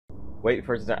Wait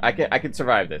for it to... I can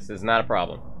survive this. This is not a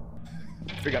problem.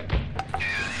 Here we go.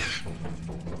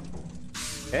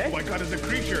 Okay. Oh my god, it's a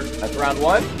creature. That's round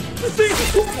one.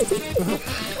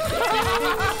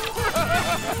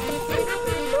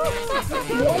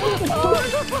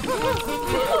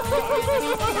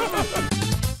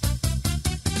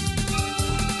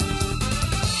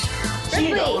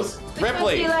 Cheetos.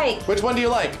 Ripley. Which one do you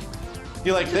like? Do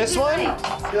you like this one? Do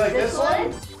you like this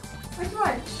one? Which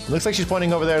one? Looks like she's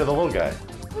pointing over there to the little guy.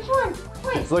 Which one?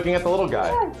 Wait. She's looking at the little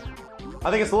guy. I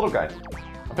think it's the little guy.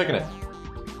 I'm picking it.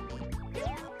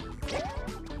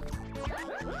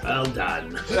 Well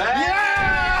done.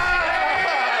 Yeah!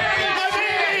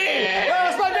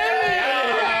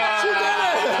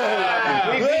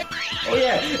 Oh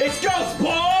yeah, it's Ghost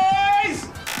Boys!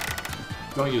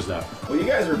 Don't use that. Well, you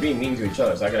guys were being mean to each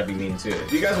other, so I gotta be mean too.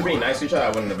 If you guys were being nice to each other, I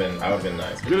would have been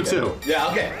nice. Do it too. Yeah,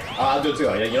 okay. I'll do it too.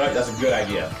 Yeah, you know what? That's a good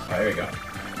idea. Alright, here we go.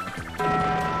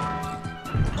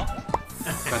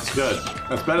 That's good.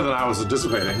 That's better than I was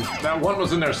anticipating. That one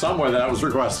was in there somewhere that I was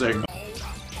requesting.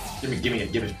 Give me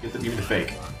the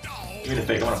fake. Give me the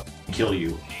fake. I want to kill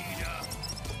you.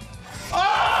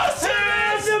 Oh,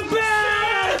 Sam's the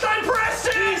best! I pressed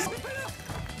it!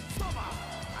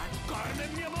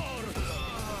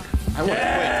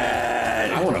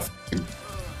 I want to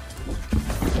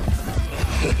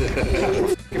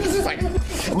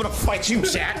I'm gonna fight you,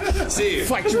 Jack. See,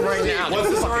 fight you right now. What's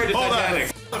the story to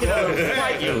Titanic?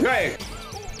 Fight you. Hey.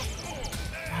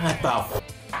 What the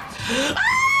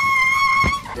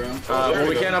Well,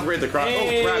 we can't upgrade the cross.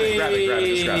 Oh, grab it.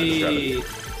 Just grab it.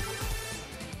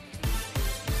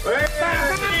 Let's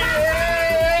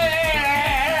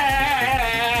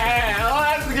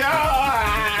go!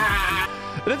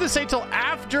 It doesn't say till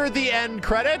after the end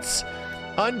credits,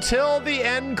 until the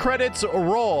end credits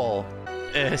roll.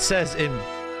 It says in...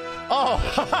 Oh!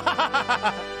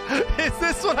 Is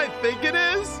this what I think it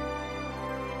is?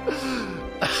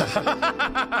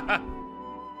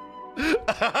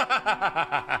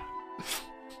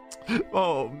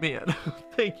 Oh man,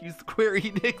 thank you, Square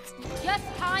Enix. Just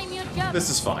time your jump. This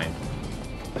is fine.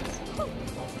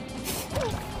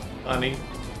 Honey.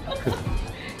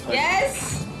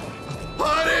 Yes.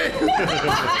 Honey!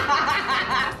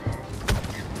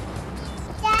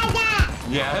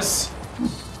 Yes?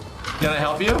 Can I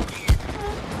help you?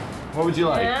 What would you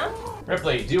like? Yeah.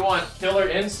 Ripley, do you want Killer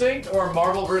Instinct or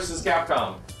Marvel vs.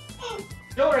 Capcom?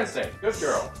 Killer Instinct. Good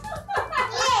girl.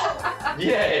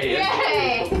 Yay!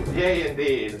 Yay! Yay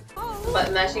indeed.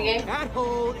 Button mashing game. That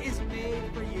hole is made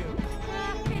for you.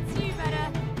 It's you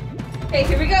better. Okay,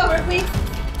 here we go, Ripley.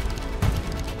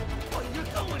 Oh, you're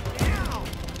going down.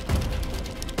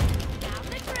 Down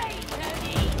the drain,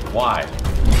 Tony. Why?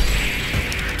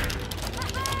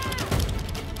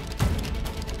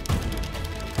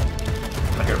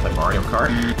 I'm here to play Mario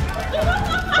Kart.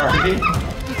 Party?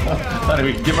 How do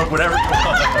we give up whatever you want? I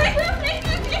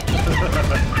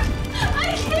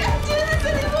can't do this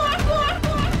anymore.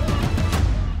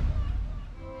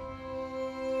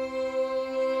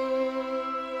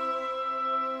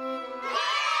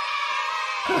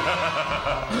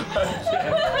 I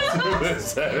can't do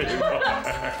this anymore.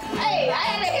 Hey, I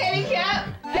had a handicap.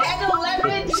 I had no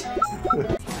leverage.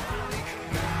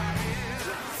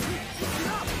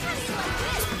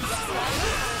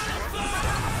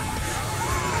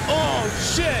 Oh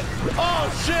shit!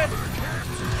 Oh shit!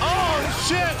 Oh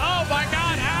shit! Oh my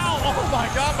god! Ow! Oh my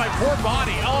god! My poor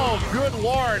body! Oh good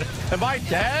lord! Am I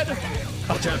dead?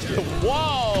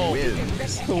 Whoa!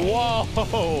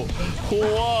 Whoa!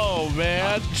 Whoa,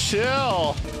 man!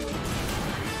 Chill!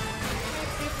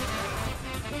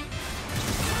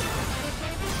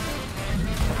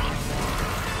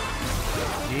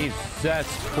 Jesus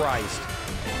Christ!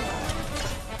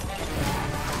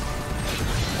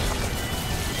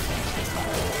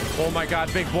 Oh my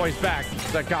god, big boy's back.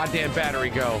 The goddamn battery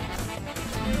go.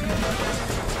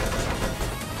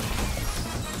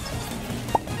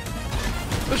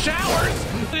 The showers!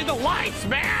 The lights,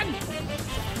 man!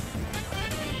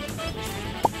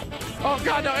 Oh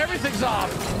god, no, everything's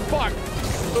off. Fuck.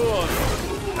 Ugh.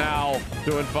 Ow.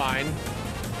 Doing fine.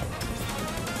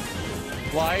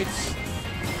 Lights.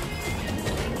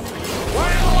 Why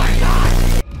are the lights on?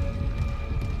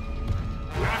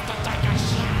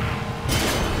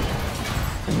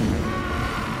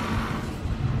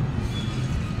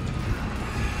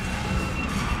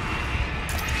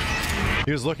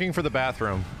 He was looking for the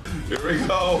bathroom. Here we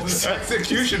go.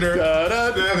 Executioner.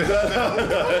 I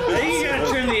think you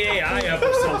gotta turn the AI up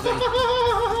or something.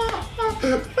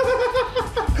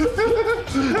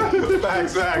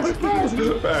 Facts.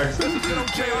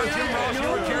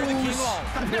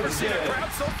 I've never seen a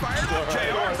crowd so fired up,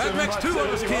 JR. That next 2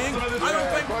 hours, King. I don't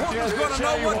think Portland's gonna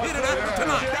know what hit it after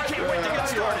tonight. I can't wait to get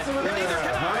started. And neither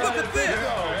can I. Look at this.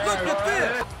 Look at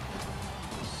this.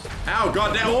 Ow,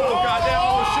 goddamn. Oh, goddamn.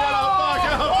 Oh, shit. Oh, fuck.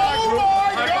 Oh,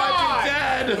 fuck. I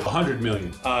might be dead. 100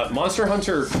 million. Monster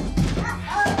Hunter.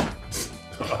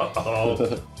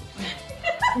 Uh-oh.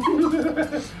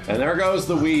 And there goes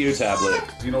the Wii U tablet.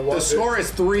 You know what? The score is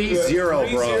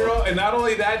 3-0, bro. 3-0, and not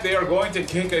only that, they are going to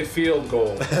kick a field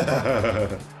goal.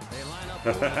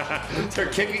 They're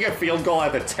kicking a field goal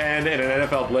at the 10 in an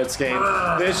NFL Blitz game.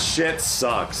 This shit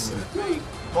sucks.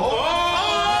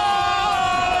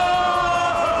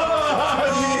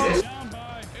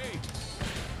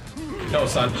 No,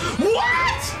 son.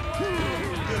 What?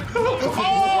 Oh,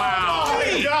 wow. Oh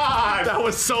my God. That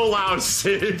was so loud,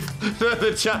 Steve.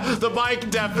 The mic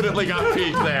definitely got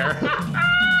peaked there.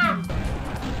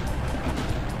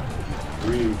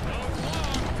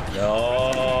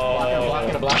 No.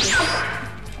 Blocking.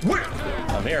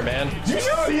 I'm here, man. Did you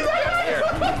see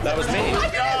that? That was me.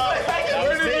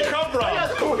 Where did it come from? I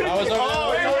was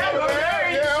over there.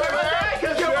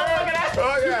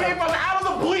 You came from out of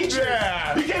the bleachers.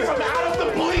 Yeah. You came from out of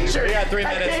the bleachers. We got 3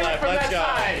 minutes left. Let's go.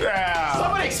 Yeah.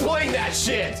 Somebody explain that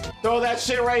shit. Throw that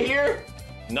shit right here.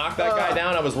 Knock that guy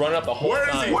down. I was running up the whole time.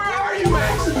 Where is he? Where are you,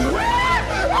 Max?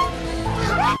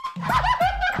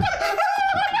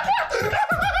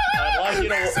 I'd like you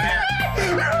to.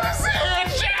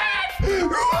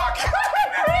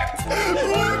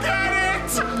 Look at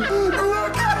it!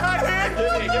 Look at it!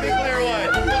 Give me clear one.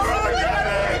 Look at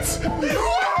it! Look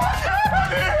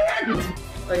at it!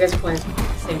 I guess we're playing the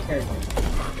same character.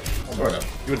 Sort of.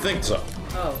 You would think so.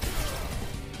 Oh.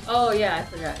 Oh yeah, I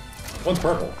forgot. One's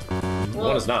purple. Well,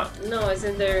 One is not. No,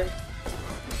 isn't there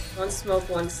one smoke,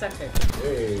 1 second?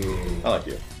 Hey. I like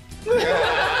you.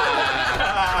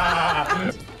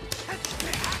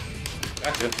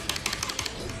 Gotcha.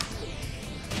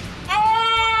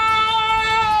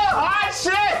 Hot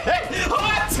shit!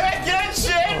 Hot ticket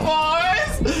shit,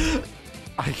 boys!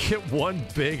 I get one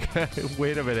big.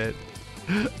 Wait a minute.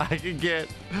 I can get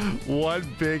one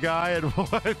big eye and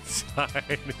one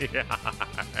tiny eye.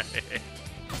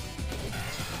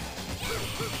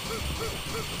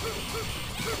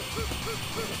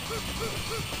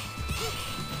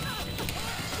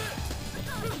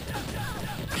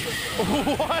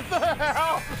 What the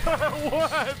hell?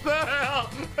 What the hell?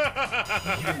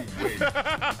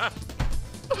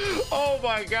 Oh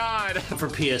my God! For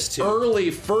PS2.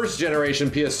 Early first generation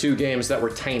PS2 games that were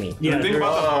tiny. Yeah, The thing they were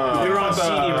on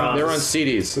CD-ROMs. They were on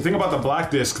CDs. The thing about the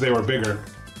black disc, they were bigger.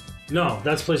 No,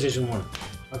 that's PlayStation 1.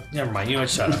 Never mind, you know what,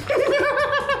 shut up.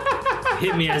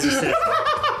 Hit me as you said.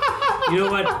 You know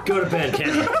what, go to bed,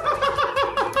 Ken.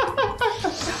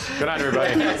 Good night,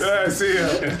 everybody. Yeah, I see ya.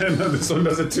 And then this one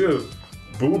does it too.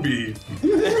 Booby.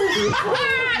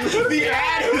 The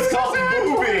ad is called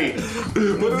Booby!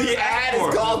 But the ad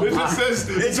is called It just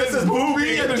says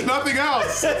Booby and there's nothing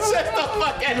else. It's just the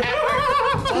fucking ad.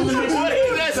 What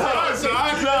is this? That's it.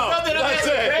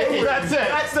 That's it.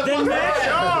 That's the fucking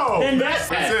show. Then that's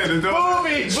it.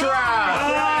 Booby trap.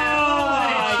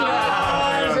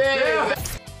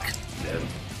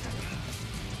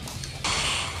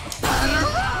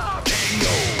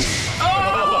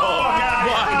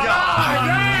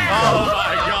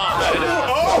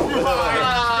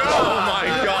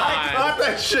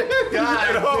 Shit. God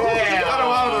damn. Got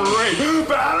him out of the ring.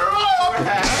 Batter up.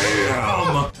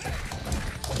 Damn.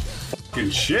 Fucking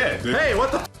shit, dude. Hey,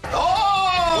 what the?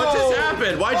 Oh! What just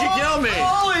happened? Why'd you kill me?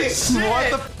 Holy shit! What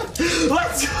the?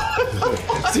 Let's.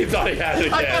 Steve thought he had it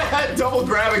again. I had double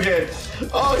grab again.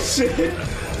 Oh shit!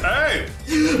 Hey!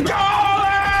 Go him!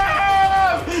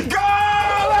 Go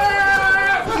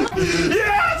him!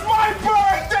 Yeah, it's my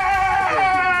birthday!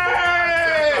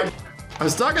 I'm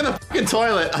stuck in the fucking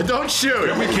toilet. Don't shoot.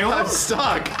 Can we kill him? I'm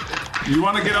stuck. You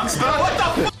want to get unstuck? What the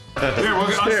f? Here, we'll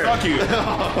unstuck you.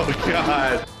 Oh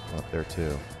god. Up there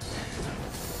too.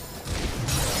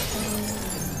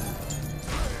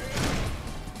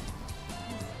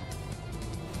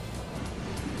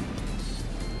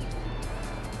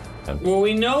 Well,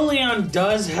 we know Leon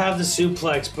does have the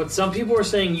suplex, but some people are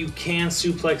saying you can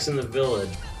suplex in the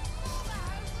village.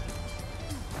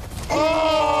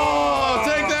 Oh,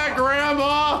 take that,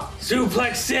 Grandma!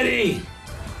 Suplex City!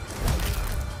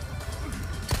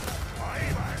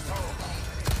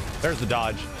 There's the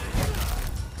dodge.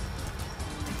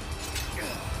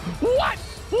 What?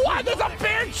 What? There's a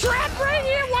bear trap right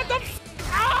here? What the f?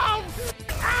 Oh!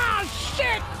 Ah,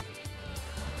 shit!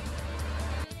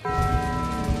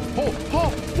 Oh,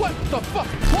 what the fuck?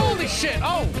 Holy shit!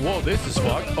 Oh, whoa, this is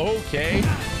fucked. Okay.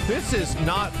 This is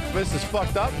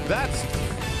fucked up. That's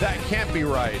That can't be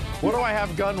right. What do I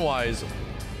have gun-wise?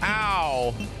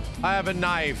 Ow! I have a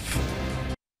knife.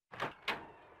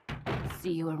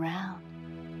 See you around.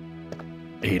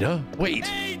 Ada? Wait.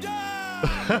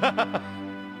 Ada!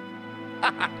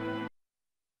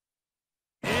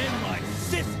 And my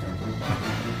sister.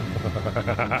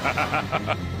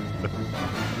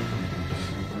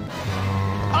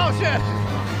 Oh shit!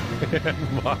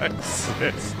 And my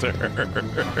sister.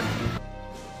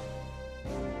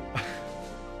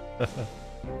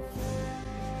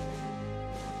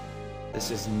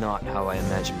 This is not how I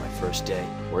imagined my first day.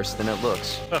 Worse than it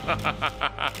looks.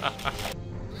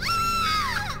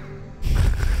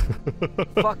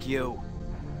 Fuck you.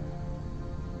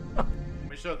 Let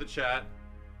me show the chat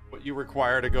what you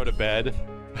require to go to bed.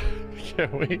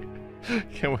 Can we?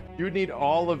 You need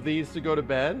all of these to go to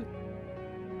bed?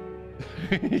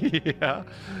 Yeah.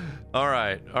 All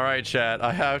right, chat.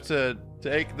 I have to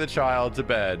take the child to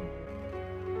bed.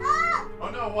 Oh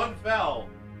no, one fell.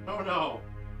 Oh no.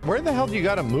 Where the hell do you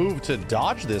gotta move to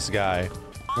dodge this guy?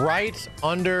 Right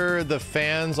under the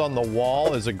fans on the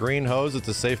wall is a green hose. It's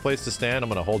a safe place to stand. I'm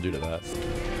gonna hold you to that.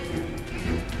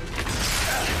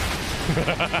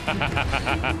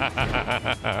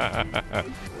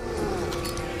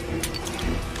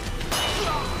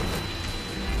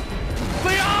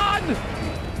 Leon!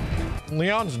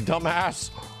 Leon's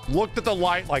dumbass looked at the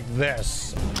light like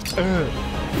this. Ugh.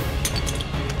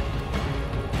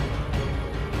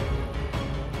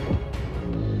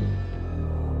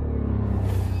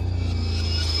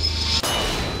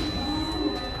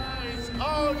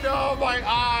 Oh no, my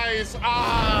eyes!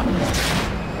 Ah!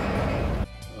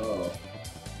 Oh.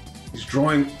 He's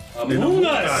drawing Among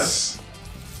Us!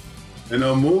 An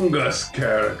Among Us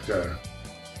character.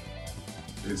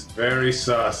 It's very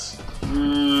sus.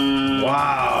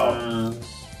 Wow.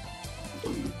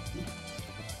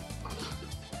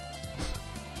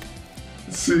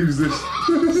 It seems this.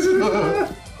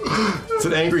 It's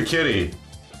an angry kitty.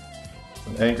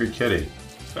 An angry kitty.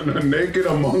 And a naked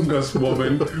Among Us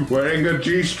woman wearing a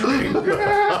G-string.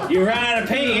 You ran out of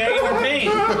paint. You gotta get more paint.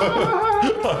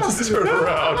 I'll just turn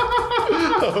around.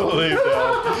 Holy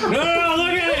hell. No,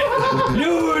 look at it.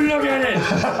 No, look at it.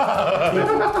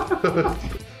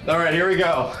 All right, here we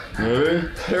go. Really?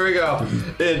 Here we go.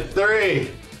 In 3,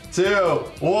 2,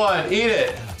 1, eat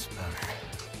it.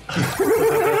 I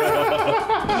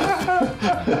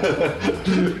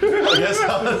guess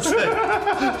I'll say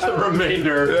the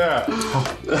remainder. Yeah.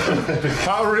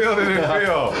 How real did it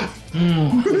feel?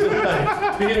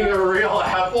 Eating a real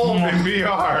apple in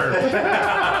VR.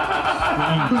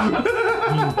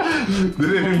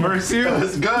 Did it immerse you?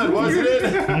 It's good, wasn't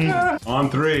it? On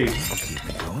 3.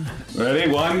 Ready?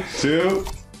 1, 2.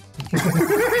 Eat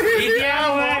the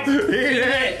apple. Eat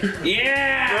it!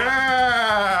 Yeah.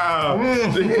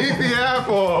 Yeah! Eat the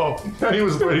apple! And he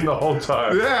was waiting the whole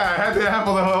time. Yeah, I had the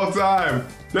apple the whole time.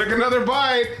 Take another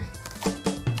bite.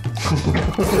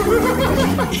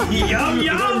 Yum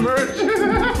yum.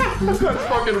 That's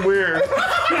fucking weird.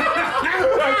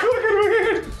 That's fucking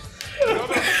weird.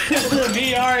 This is a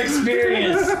VR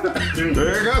experience.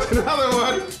 There goes another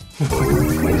one.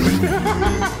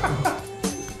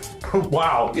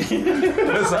 Wow. This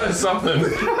is something.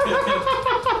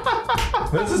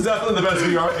 This is definitely the best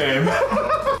VR game.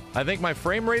 I think my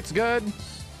frame rate's good.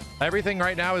 Everything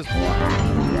right now is...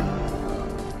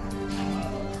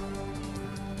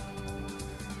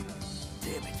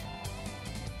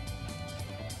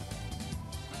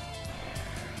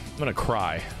 I'm gonna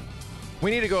cry.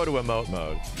 We need to go to emote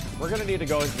mode. We're gonna need to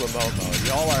go into emote mode.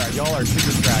 Y'all are too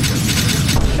distracted.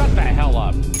 Shut the hell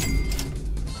up.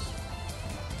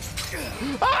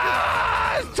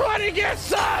 Ah! 20 gift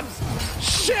subs!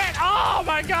 Shit! Oh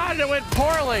my god, it went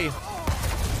poorly.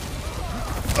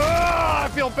 Oh, I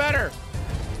feel better.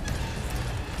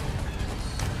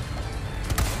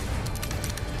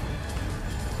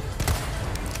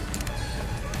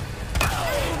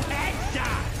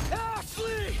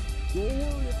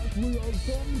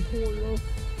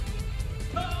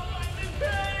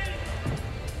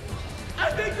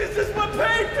 I think this is what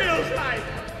pain feels like.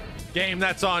 Game,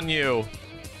 that's on you.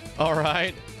 All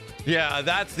right. Yeah,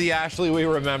 that's the Ashley we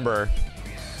remember.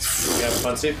 You having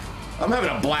fun, Steve? I'm having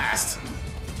a blast.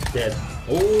 Dead.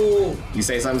 Oh. You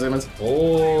say something, Simmons?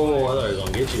 Oh, I thought he was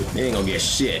gonna get you. He ain't gonna get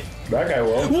shit. That guy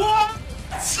will. What? What?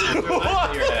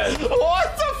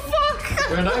 What the fuck?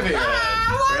 There's a knife in your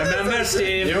head. Remember,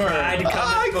 Steve? You were. I had to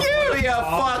come in before Give me the a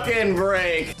call. fucking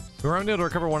break. We were able to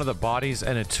recover one of the bodies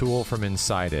and a tool from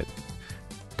inside it.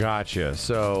 Gotcha.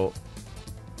 So,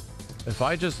 if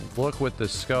I just look with the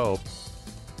scope...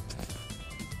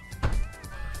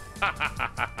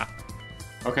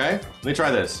 Okay, let me try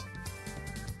this.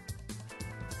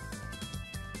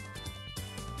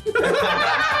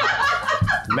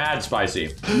 Mad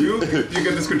spicy. You get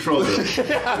this control.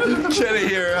 Kenny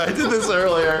here. I did this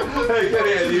earlier. Hey,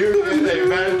 Kenny, you did a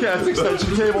Madcast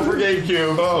extension table for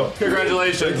GameCube. Oh,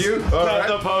 congratulations. Thank you.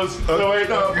 No pose. No, wait,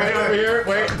 no. Wait over here.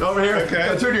 Wait, over here.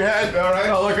 Okay. Turn your head. All right.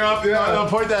 I'll look up. Yeah. No,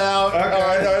 point that out. Okay. All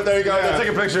right, there you go. Yeah. Now take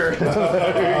a picture.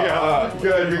 There you go.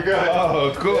 Good, you're good.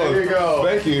 Oh, cool. There you go.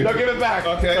 Thank you. No, give it back.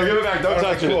 Okay. No, give it back. Don't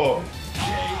touch it. Cool.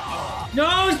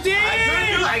 No, Steve!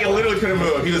 I literally couldn't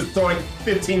move. He was throwing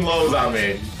 15 lows on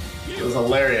me. It was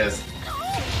hilarious.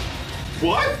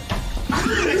 What?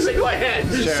 Shake my hand.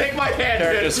 Sure. Shake my hand.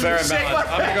 Sure, Dude. just fair and Shake balanced.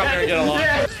 my I'm gonna go up there and get along.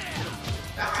 Yeah.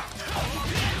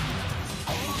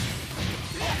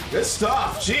 Good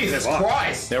stuff. Jesus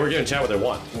Christ. Yeah, we're giving chat what they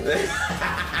want.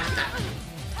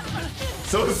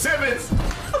 So Simmons.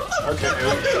 Okay.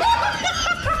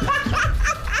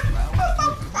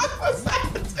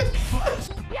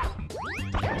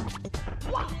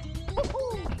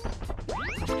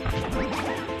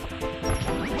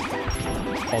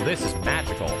 Oh, this is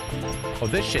magical. Oh,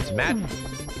 this shit's mad.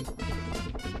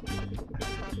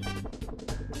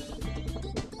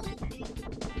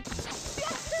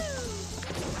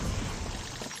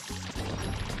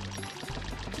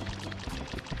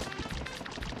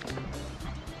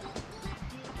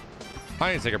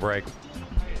 I need to take a break.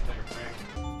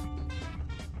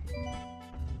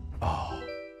 Oh.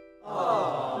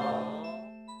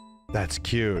 That's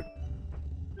cute.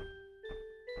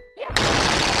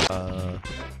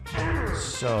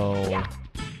 So no.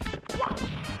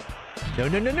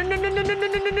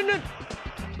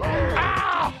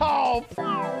 Ow!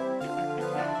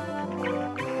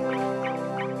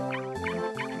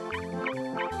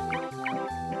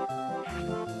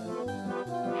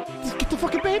 Just get the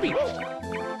fucking baby.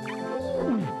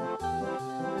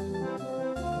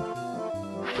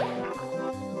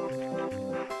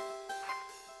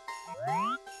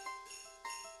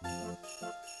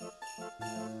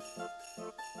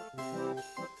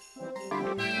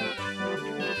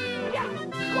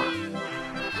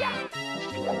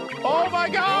 Oh my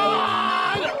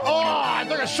god! Oh, I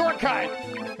took a shortcut.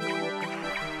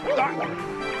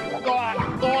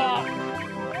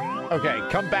 Okay,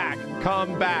 come back.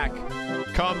 Come back.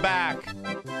 Come back.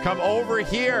 Come over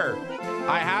here.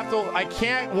 I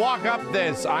can't walk up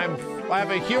this. I have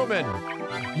a human.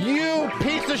 You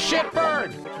piece of shit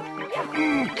bird! Come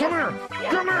here!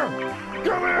 Come here!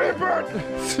 Come here, bird!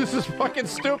 This is fucking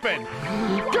stupid.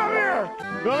 Come here!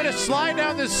 You want me to slide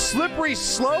down this slippery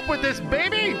slope with this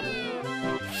baby?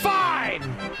 Fine!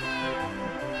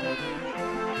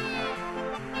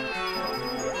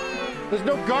 There's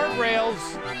no guardrails.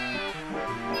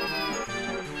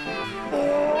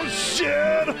 Oh,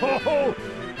 shit! Oh.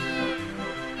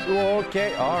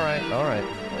 Okay, alright.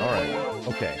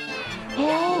 Okay.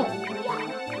 Oh!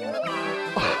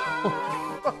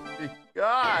 Oh my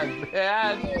god,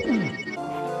 man!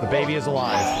 The baby is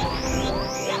alive.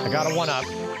 I got a 1-up.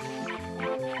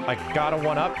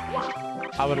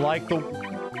 I would like the...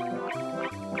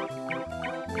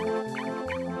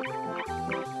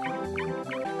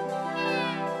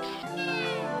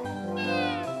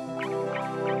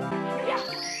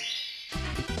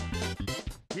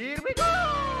 Here we go!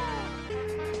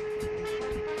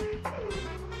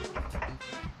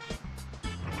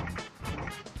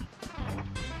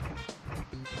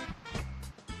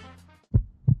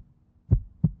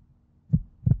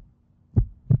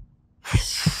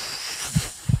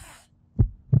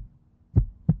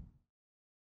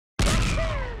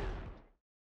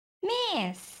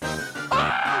 Miss.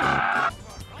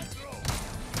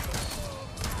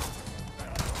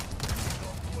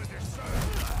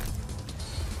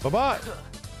 Bye-bye.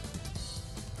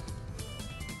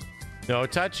 No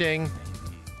touching.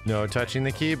 No touching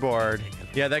the keyboard.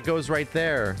 Yeah, that goes right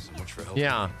there.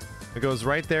 Yeah. It goes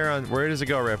right there on... Where does it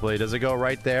go, Ripley? Does it go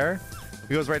right there?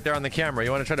 It goes right there on the camera. You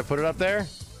want to try to put it up there?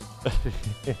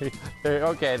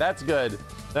 Okay, that's good.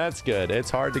 That's good.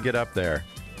 It's hard to get up there.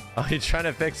 Oh, you trying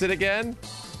to fix it again?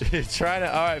 You're trying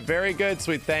to... All right, very good,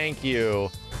 sweet. Thank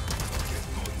you.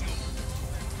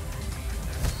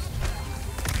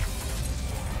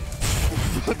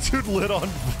 Dude lit on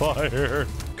fire.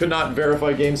 Could not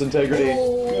verify game's integrity.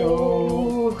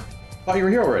 Oh. Thought you were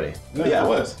here already. Yeah, I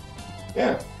was.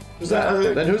 Yeah. Who's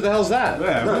that? Then who the hell's that?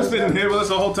 Yeah, Bruce been here with us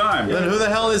the whole time. Then who the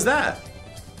hell is that?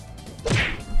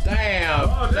 Damn!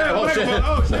 Oh, damn, oh, shit.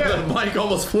 Oh, shit. The mic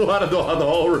almost flew out of the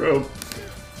whole room.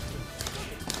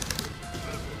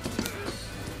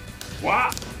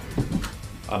 What?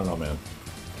 I don't know, man.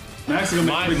 Max is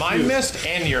gonna make Mine missed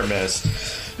and your missed.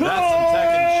 That's some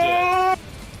Tekken shit.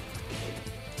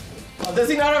 Oh, does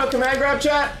he not have a command grab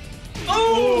chat?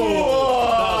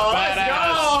 Oh! That was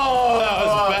badass.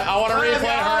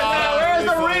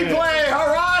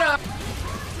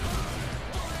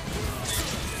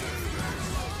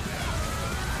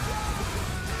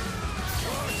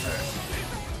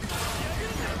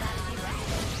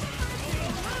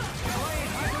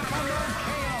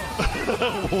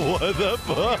 What the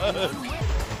fuck?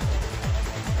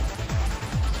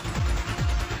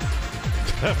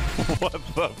 What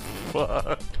the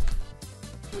fuck?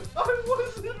 I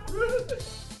wasn't ready.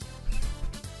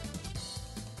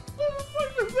 What the fuck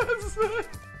does that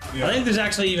say? I think there's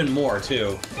actually even more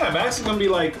too. Yeah, Max is gonna be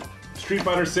like Street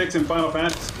Fighter 6 and Final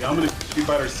Fantasy. Yeah, I'm gonna Street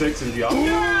Fighter 6 and Diablo.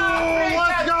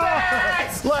 Let's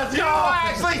go! Let's go! You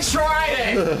actually tried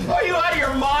it! Are you out of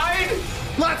your mind?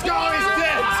 Let's go! He's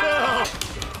dead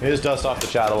too! He just dust off the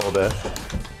chat a little bit.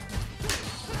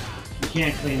 You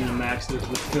can't clean the Max with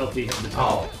filthy head to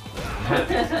toe. Oh.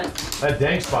 That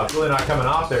dank spot's really not coming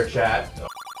off there, chat.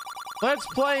 Let's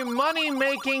play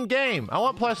money-making game. I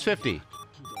want plus 50.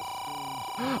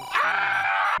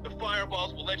 The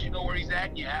fireballs will let you know where he's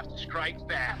at. You have to strike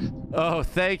fast. Oh,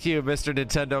 thank you, Mr.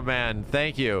 Nintendo Man.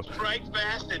 Thank you. Strike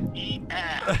fast and eat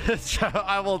ass.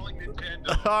 I will.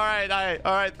 All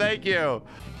right, thank you.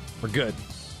 We're good.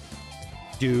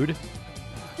 Dude.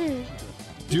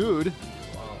 Dude.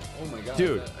 Oh my god.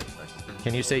 Dude.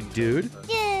 Can you say dude?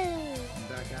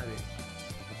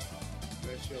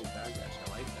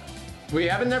 We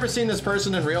haven't never seen this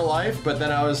person in real life, but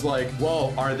then I was like,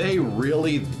 whoa, are they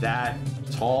really that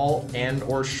tall and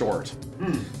or short?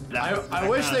 I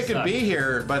wish they could be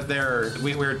here, but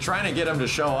we were trying to get them to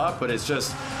show up, but it's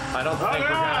just, I don't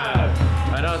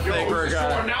think we're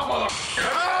gonna.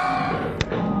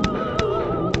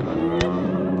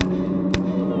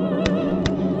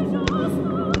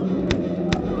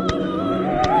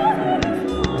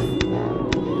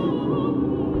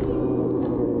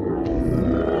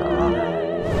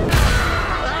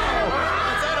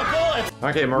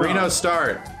 Okay, Marino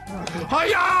start.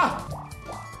 Hiya!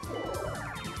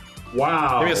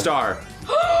 Wow. Give me a star.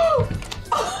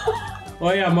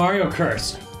 Oh yeah, Mario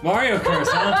Curse. Mario Curse,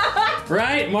 huh?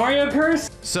 Right? Mario Curse?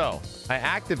 So, I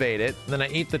activate it, then I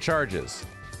eat the charges.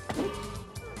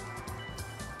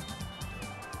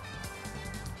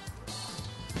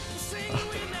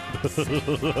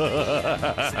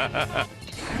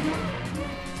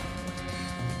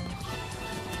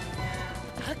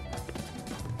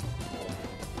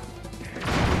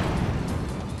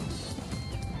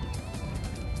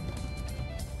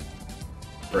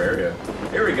 Area.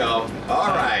 Here we go. All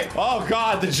right. Oh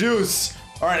God, the juice.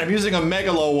 All right, I'm using a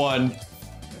Megalo one.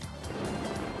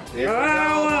 No.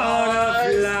 Yeah,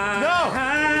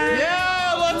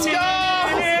 let's go.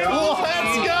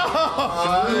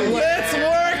 It's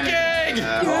working.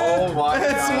 Oh my God.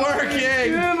 It's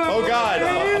working. Oh God,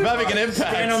 I'm having an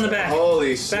impact. Stand on the back.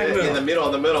 Holy shit! In the middle.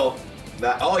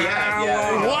 Oh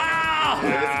yeah. Wow.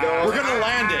 We're gonna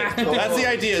land it. That's the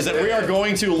idea. Is that we are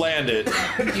going to land it.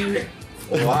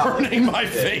 Wow. Burning my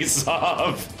face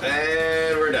off.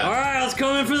 And we're done. All right, let's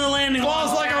come in for the landing.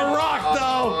 Falls like a rock,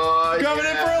 though. Coming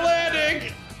in for a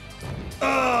landing.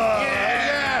 Yeah.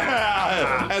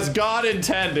 As God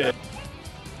intended.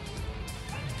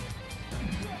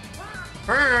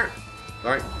 All right.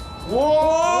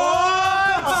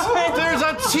 What? There's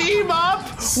a team up?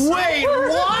 Wait,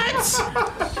 what?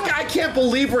 I can't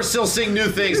believe we're still seeing new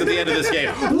things at the end of this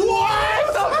game.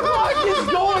 What the fuck is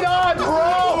going on,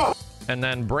 bro? And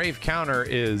then Brave Counter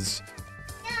is,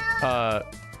 you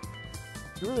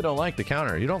really don't like the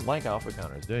counter. You don't like alpha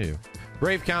counters, do you?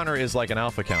 Brave Counter is like an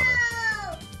alpha counter.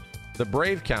 The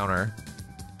Brave Counter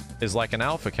is like an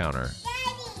alpha counter.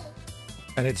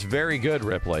 And it's very good,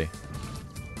 Ripley.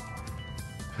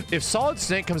 If Solid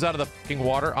Snake comes out of the fucking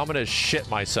water, I'm gonna shit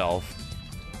myself.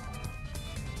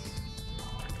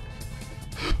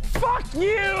 Fuck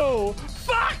you!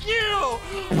 Fuck you!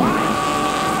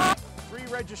 Ah!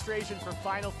 Registration for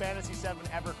Final Fantasy VII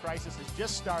Ever Crisis has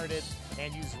just started,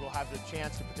 and users will have the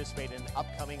chance to participate in an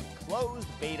upcoming closed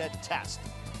beta test.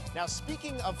 Now,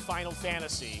 speaking of Final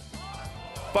Fantasy...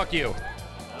 Fuck you.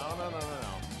 No.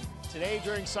 Today,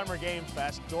 during Summer Game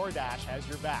Fest, DoorDash has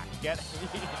your back. Get a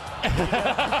free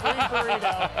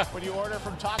burrito when you order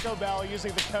from Taco Bell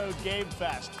using the code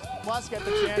GameFest. Plus, get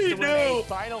the chance to win a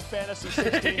Final Fantasy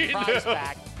XVI prize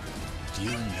pack. Do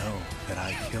you know that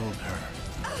I killed her?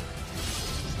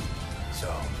 So,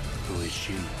 who is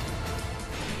she?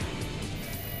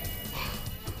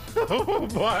 Oh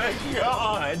my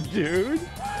God, dude.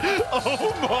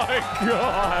 Oh my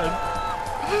God.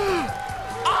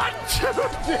 On 2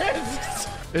 discs.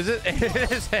 Is it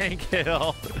Hank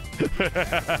Hill?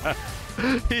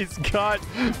 He's got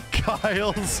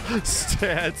Kyle's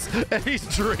stats and he's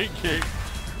drinking.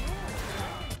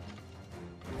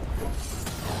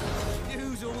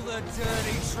 Use all the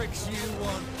dirty tricks you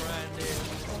want, Brandon.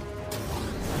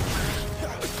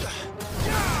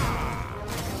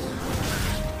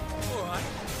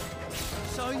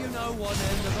 So you know one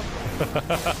end of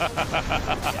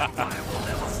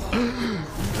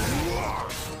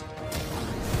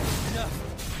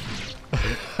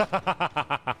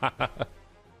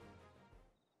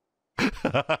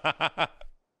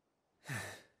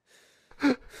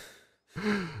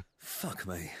Fuck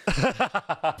me.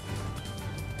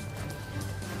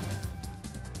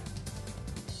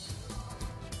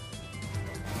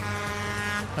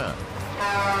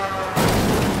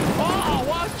 Oh,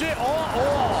 watch it!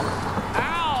 Oh!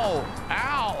 Ow!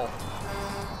 Ow!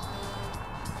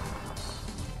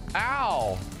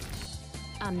 Ow!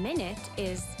 A minute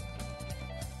is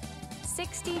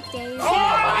 60 days. Oh!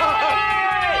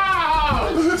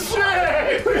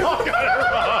 Shit! We all got it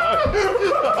wrong!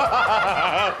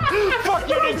 Fuck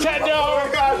you, Nintendo! Oh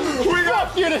my god! We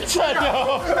got you,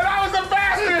 Nintendo! And I was the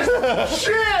fastest!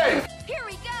 Shit! Here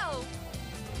we go!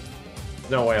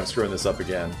 No way I'm screwing this up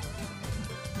again.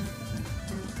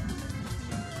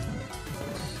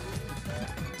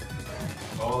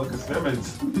 Oh, look at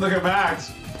Simmons. Look at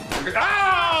Max.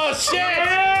 Oh, shit!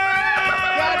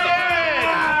 God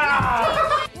damn it!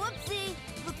 Whoopsie!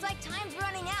 Looks like time's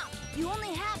running out. You only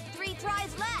have 3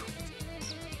 tries left.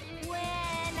 When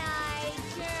I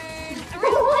turn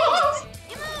around,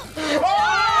 you move!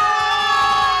 Oh,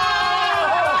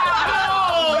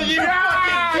 you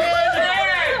fucking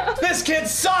kid! This kid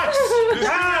sucks!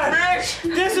 God, bitch!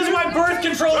 This is why birth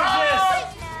control exists!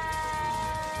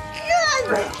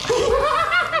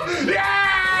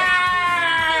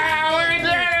 Yeah! We did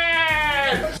it!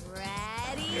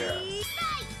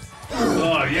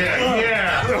 Oh, yeah,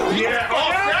 yeah. Yeah.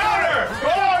 Oh, counter!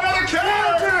 Oh, another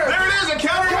counter! There it is, a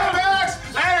counter by Max,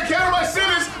 and a counter by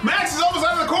Simmons. Max is almost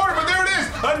out of the corner, but there it is.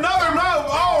 Another move.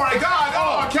 Oh my god.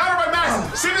 Oh, a counter by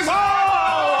Max. Simmons.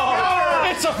 Oh!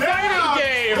 It's a fighting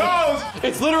game!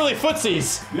 It's literally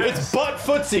footsies. Yes. It's butt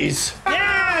footsies.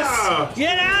 Yes!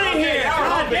 Get out of here!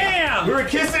 God damn! We were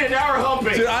kissing and now we're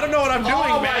humping. Dude, I don't know what I'm doing,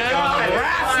 oh my man. god.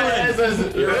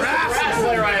 You're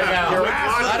wrestling right now. You're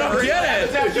I don't get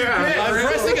it. I'm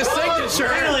pressing a signature.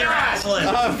 Really wrestling.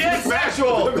 It's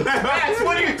sexual. Max,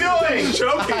 what are you doing? He's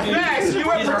choking. Max, you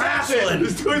wear He's protection. wrestling.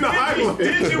 He's doing the high leg.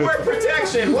 Did you wear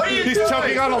protection? What are you He's doing?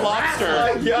 choking on a lobster.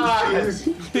 Oh my god.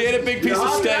 He ate a big piece of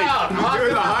steak. He's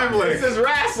doing the high leg. This is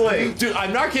wrestling. Dude,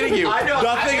 I'm not kidding you. I know.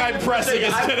 Nothing I'm pressing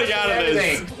is getting out of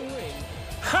this.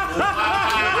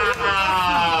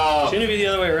 Wow. Shouldn't it be the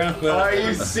other way around? Are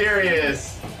you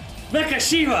serious? Mecha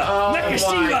Shiva! Oh Mecha my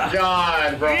Shiva!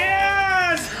 god, bro.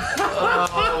 Yes!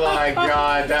 Oh my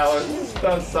god, that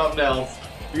was something else.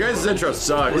 You guys' intro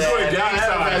sucks. We're doing gang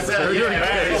signs. We're doing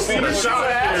gang signs.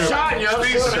 Shot you.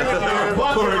 Jesus. We're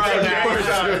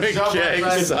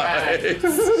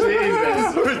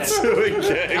doing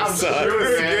gang I'm signs.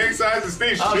 shooting, man. Gang signs and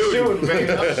Steve's I'm shooting,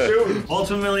 baby. I'm shooting.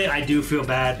 Ultimately, I do feel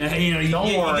bad. You know, you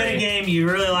get a game, you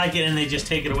really like it, and they just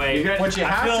take it away. What you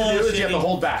have to do is you have to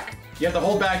hold back. You have to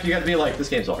hold back. You got to be like, this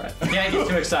game's alright. You can't get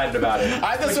too excited about it.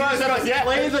 That's why I was like, yeah,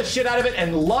 play the shit out of it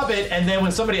and love it. And then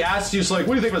when somebody asks you, it's like,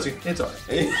 what do you think about this game? It's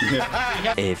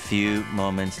alright. A few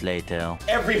moments later.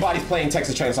 Everybody's playing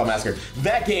Texas Chainsaw Massacre.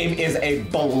 That game is a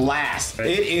blast.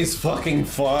 It is fucking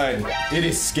fun. It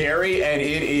is scary and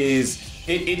it is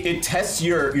it tests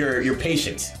your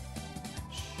patience.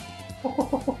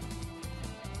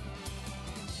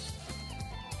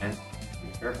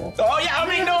 Careful. Oh yeah, I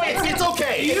mean no, it's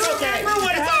okay. It's okay. Remember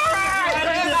what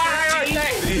happened?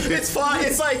 It's fine.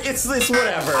 It's like it's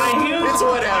whatever. It's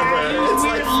whatever. It's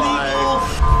like fine.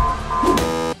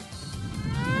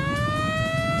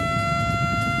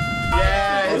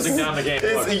 Yeah, Closing down the game.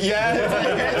 It's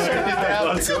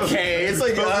okay. It's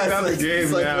like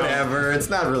it's like whatever. It's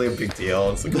not really a big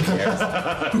deal. It's like who cares?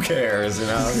 Who cares? You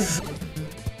know.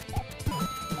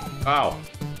 Ow.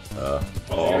 It's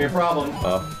gonna be a problem.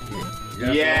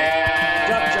 Yeah.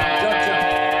 Jump,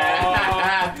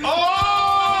 jump.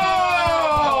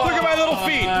 Oh! Look at my little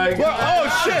feet. Oh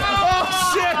shit! Oh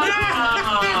shit!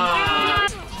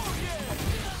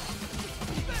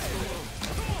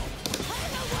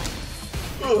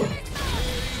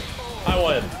 I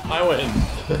win. I win.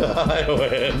 I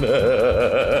win.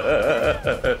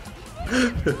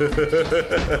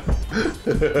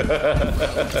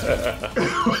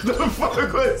 What the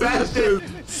fuck was that shit?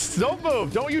 Don't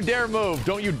move. Don't you dare move.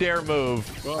 Don't you dare move.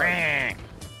 Why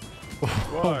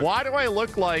do I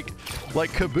look like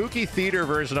Kabuki Theater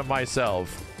version of myself?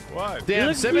 What?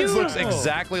 Damn, Simmons looks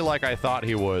exactly like I thought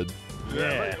he would.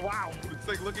 Yeah. Wow. It's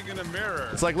like looking in a mirror.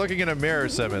 It's like looking in a mirror,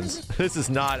 Simmons. This is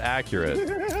not accurate.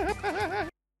 Welcome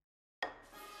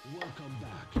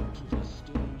back to the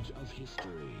stage of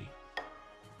history.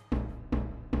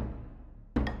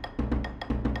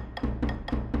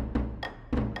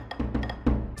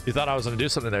 You thought I was gonna do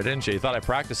something there, didn't you? You thought I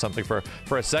practiced something for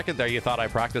a second there. You thought I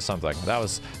practiced something. That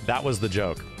was the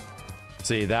joke.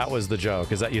 See, that was the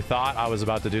joke. Is that you thought I was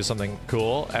about to do something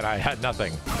cool and I had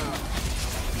nothing.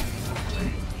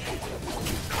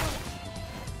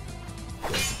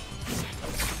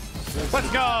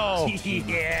 Let's go!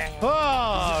 Yeah.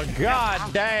 Oh,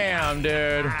 god damn,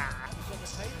 dude.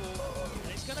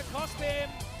 It's gonna cost him.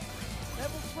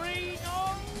 Level 3.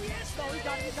 No, yes. No, he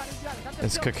got it.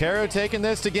 Is Kakeru taking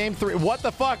this to game 3? What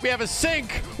the fuck? We have a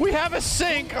sink! We have a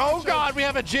sink! Oh god, we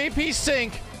have a JP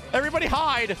sink! Everybody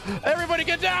hide! Everybody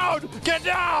get down! Get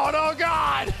down! Oh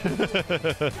god!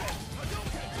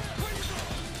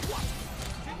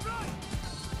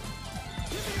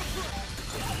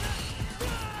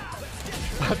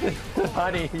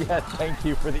 Honey, yes, thank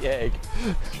you for the egg.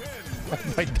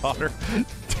 My daughter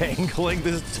dangling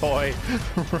this toy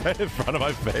right in front of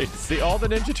my face. See, all the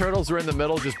Ninja Turtles are in the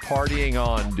middle just partying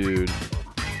on, dude,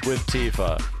 with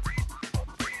Tifa.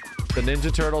 The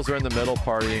Ninja Turtles are in the middle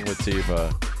partying with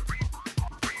Tifa.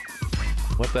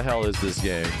 What the hell is this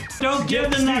game? Don't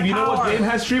give them that power. You know what game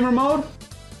has streamer mode?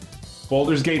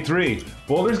 Baldur's Gate 3.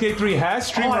 Baldur's Gate 3 has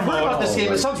streamer mode. I heard about this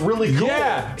game. It sounds really cool.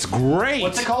 Yeah, it's great.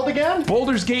 What's it called again?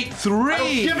 Baldur's Gate 3. I don't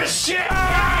give a shit.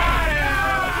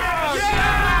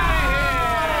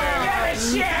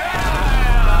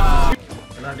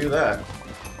 Can I do that?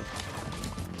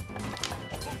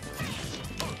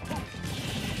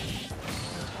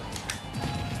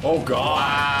 Oh god!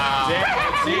 Wow.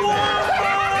 Damn, see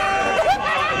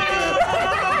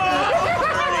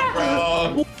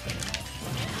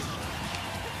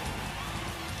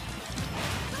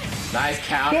nice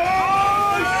count.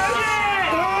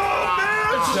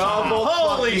 Double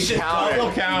Holy shit! Counter.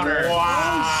 Double counter.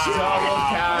 Wow! Double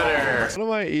counter. What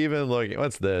am I even looking?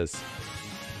 What's this?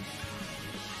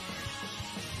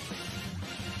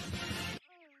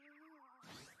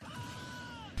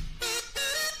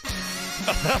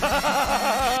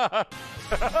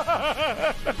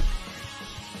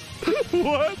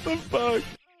 What the fuck?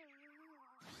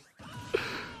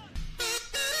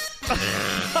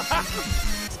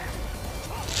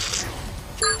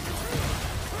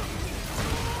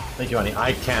 Thank you, honey.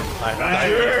 I can't. I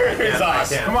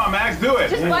can't. Come on, Max, do it.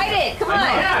 Just bite it. Come on.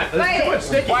 Bite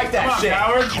it. Wipe that shit.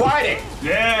 Howard. Bite it.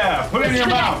 Yeah, put it in your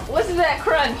mouth. Listen to that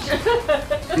crunch.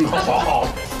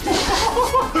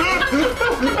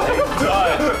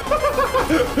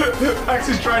 Max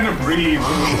is trying to breathe.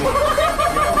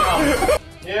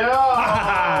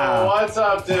 Yeah. What's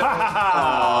up, dude?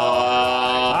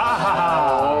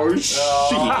 Oh, shit.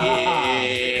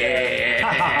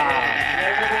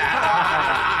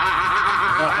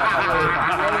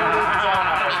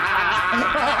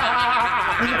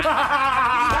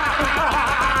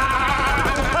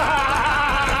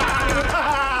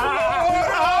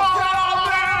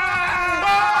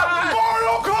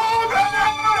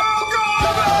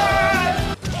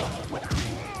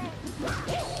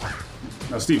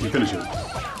 Now, Steve, you finish it.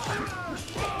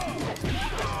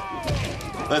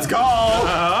 Let's go!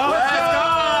 Let's go!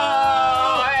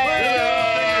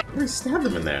 Hey! I stabbed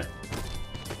him in there.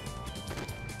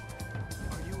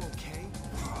 Are you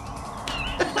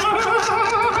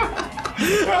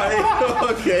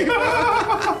okay?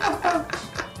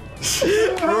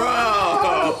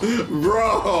 Bro!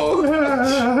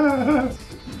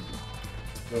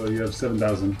 So you have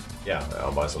 7,000. Yeah,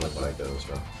 I'll buy something when I get this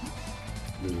one.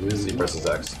 C presses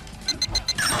X.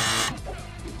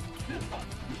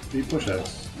 Steve, push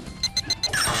X.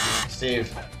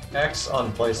 Steve, X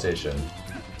on PlayStation.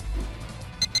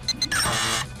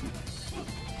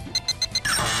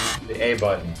 The A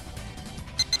button.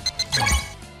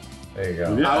 There you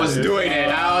go. I was doing it.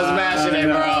 I was mashing it,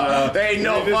 bro. There ain't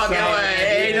no fucking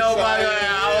way. Ain't no fucking way.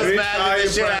 I was mashing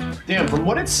this shit. Damn, from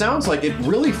what it sounds like, it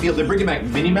really feels they're bringing back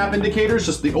minimap indicators.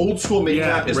 Just the old school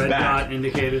minimap is red back. dot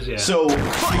indicators. Yeah. So.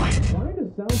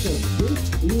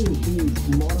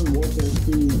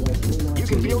 You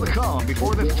can feel the calm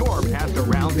before the storm-master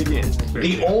round begins.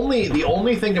 The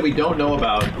only thing that we don't know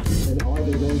about. A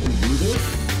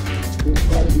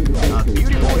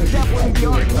beautiful example of the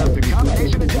art of the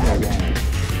combination attack.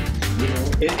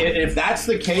 If that's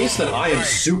the case, then I am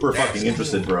super fucking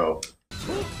interested, bro.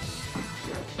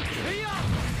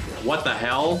 What the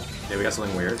hell? Okay, we got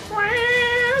something weird.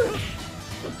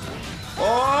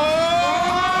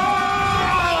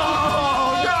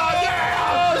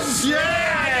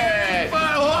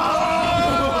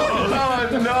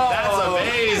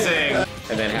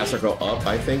 And then has her go up,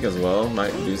 I think, as well.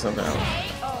 Might do something else.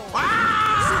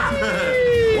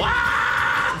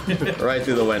 Right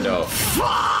through the window.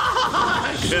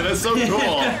 Yeah, that's so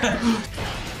cool.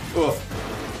 Oof.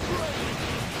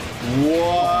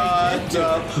 What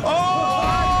the? Oh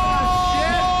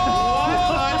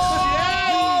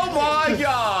my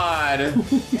God!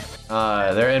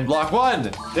 They're in block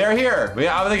 1. They're here.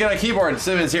 I'm gonna get a keyboard.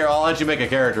 Simmons here. I'll let you make a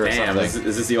character or something.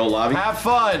 Is this the old lobby? Have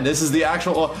fun. This is the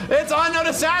actual. It's Unknown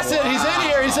Assassin. Wow. He's in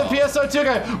here. He's a PSO2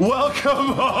 guy.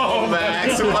 Welcome home,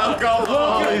 Max. Welcome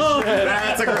home. Holy shit.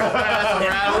 That's a round.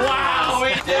 Wow,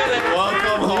 we did it.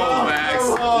 Welcome home, Max.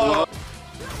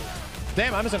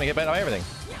 Damn, I'm just gonna get bit by everything.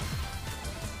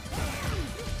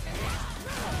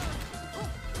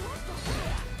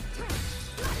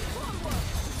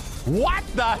 What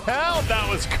the hell? That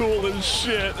was cool as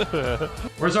shit.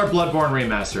 Where's our Bloodborne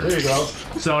remaster? There you go.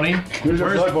 Sony? Here's your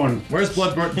Bloodborne. Where's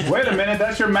Bloodborne? Wait a minute,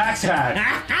 that's your Max hat.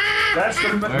 That's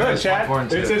the look, chat.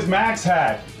 It says Max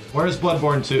hat. Where's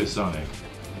Bloodborne 2, Sony?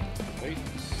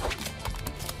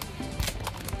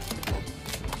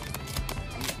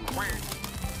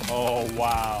 Oh,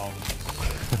 wow.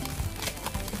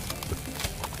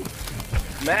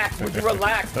 Max, would you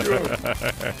relax, dude?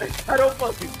 I don't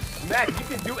fucking... Max, you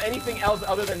can do anything else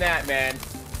other than that, man.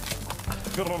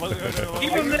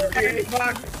 Even this.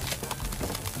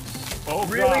 Oh,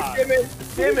 really, God. Simmons?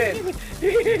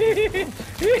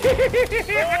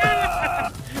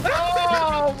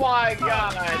 Oh, my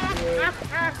God, dude.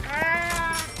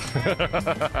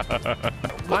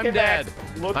 I'm dead.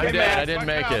 I'm dead. I didn't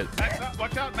make it.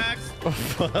 Watch out, Max.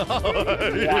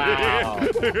 Wow.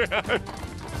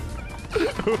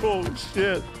 Oh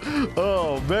shit!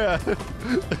 Oh man!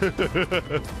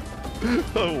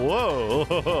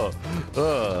 Whoa!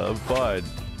 I'm fine.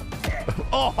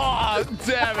 Oh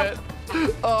damn it!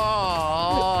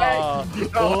 Oh!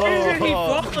 Oh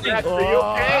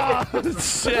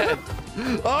shit!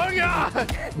 Oh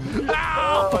god!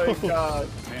 Ow! Oh my God!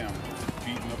 Damn,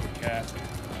 beating up a cat.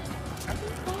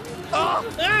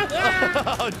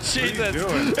 Oh Jesus!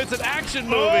 It's an action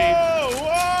movie.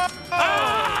 Whoa!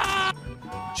 Ah!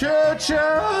 Choo-choo!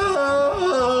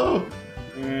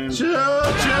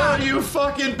 Choo-choo, you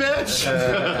fucking bitch!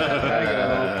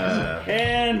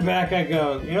 And back I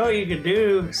go. You know what you could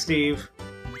do, Steve?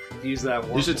 Use that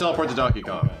one. You should teleport to Donkey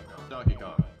Kong. Donkey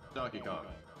Kong. Donkey Kong.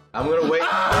 I'm gonna wait. No!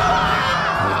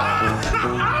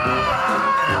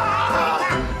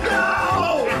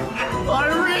 I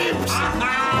reaped!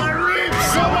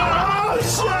 Someone! Oh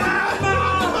shit!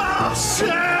 Oh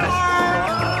shit!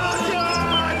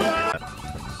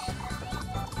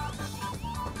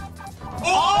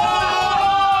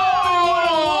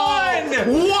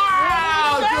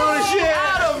 Wow! Good shit!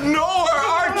 Out of nowhere,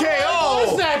 RKO! What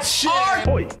is that shit?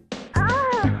 Right.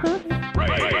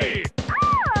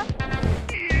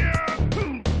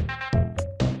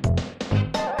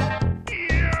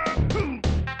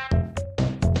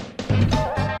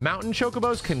 Mountain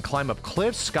chocobos can climb up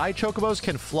cliffs. Sky chocobos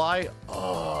can fly.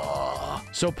 Oh.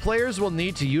 So players will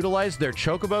need to utilize their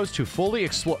chocobos to fully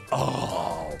explore.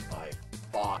 Oh my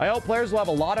God! I hope players will have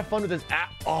a lot of fun with this app.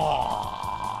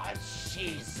 Oh,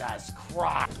 Jesus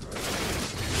Christ!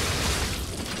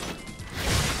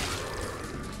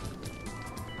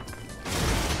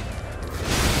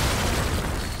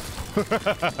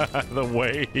 The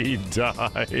way he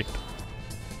died.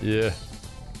 Yeah.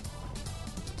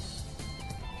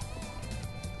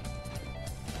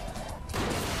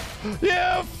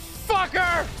 You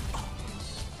fucker!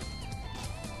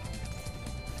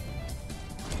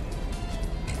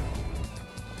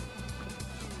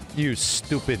 You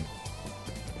stupid.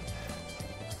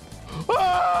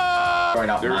 Right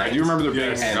out There, mines. do you remember there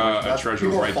being a treasure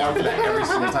People right fall down for that every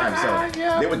single time, so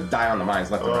they would die on the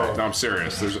mines left and right. No, I'm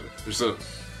serious. There's a.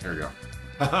 There you go.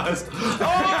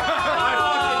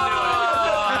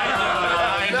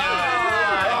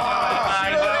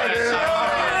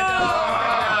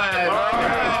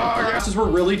 Passes were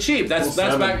really cheap. That's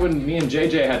back when me and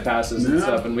JJ had passes and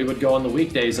stuff, and we would go on the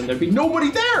weekdays, and there'd be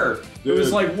nobody there. It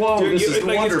was like, whoa, this is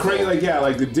wonderful. It's crazy. Like, yeah,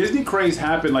 like the Disney craze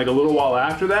happened like a little while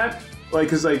after that. Like,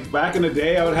 cause like back in the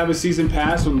day, I would have a season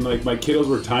pass when like my kiddos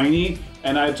were tiny,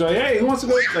 and I'd say, hey, who wants to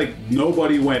go? Like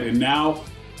nobody went, and now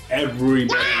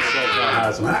everybody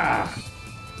has them.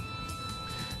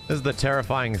 This is the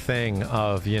terrifying thing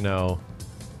of, you know,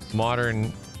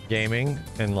 modern gaming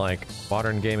and like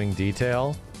modern gaming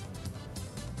detail.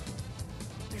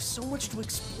 There's so much to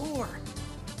explore,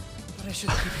 but I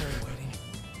shouldn't keep Harry waiting.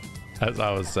 As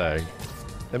I was saying.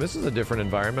 And this is a different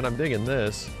environment. I'm digging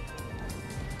this.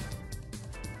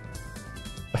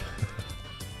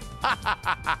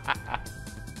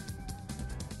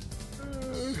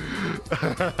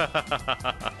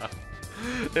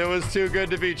 It was too good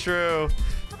to be true.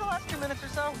 For the last 2 minutes or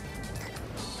so.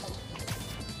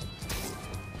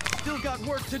 Still got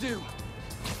work to do.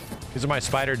 These are my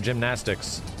spider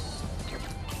gymnastics.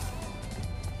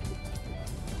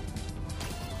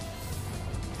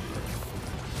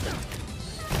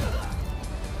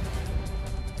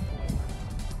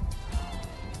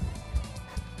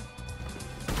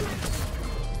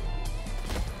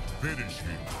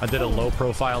 I did a low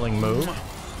profiling move.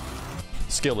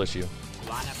 Skill issue.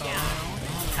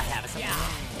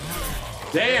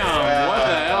 Damn, what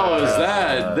the hell is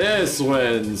that? This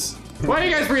wins. Why are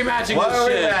you guys rematching Why this are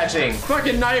we shit? rematching?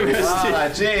 Fucking nightmare. Ah,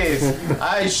 jeez.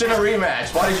 I should have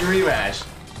rematched. Why did you rematch?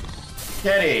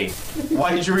 Kenny,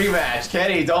 why did you rematch?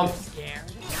 Kenny, don't.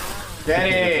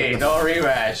 Kenny, don't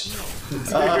rematch.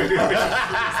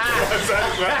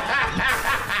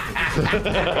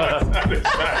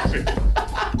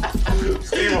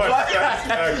 Steve, what's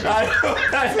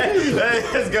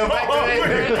Let's go back to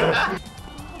it.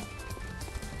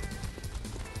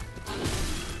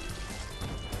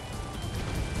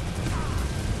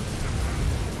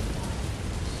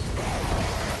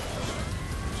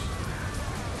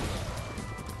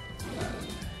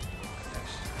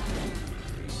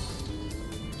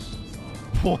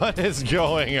 What is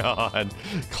going on?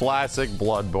 Classic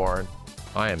Bloodborne.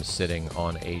 I am sitting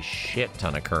on a shit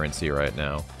ton of currency right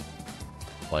now.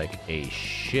 Like a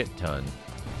shit ton.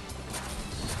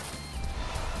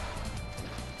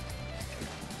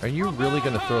 Are you really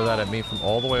gonna throw that at me from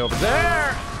all the way over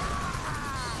there?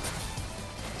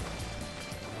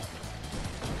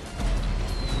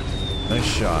 Nice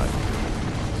shot.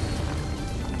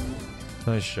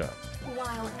 Nice shot.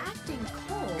 While acting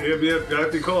cold. Yep,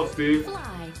 acting cold, Steve.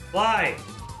 Fly.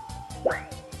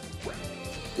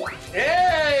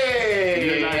 Hey! You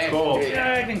did not cold. Yeah,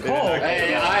 acting cold.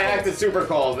 Hey, I acted super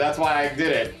cold. That's why I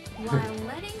did it. While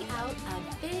letting out a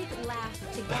big laugh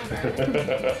together.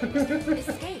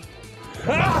 Escape.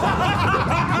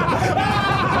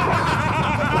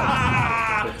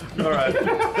 All right.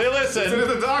 They listen. Listen to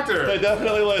the doctor. They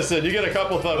definitely listen. You get a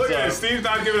couple thumbs Look up. at it. Steve's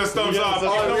not giving us thumbs up.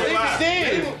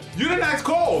 Steve! You didn't act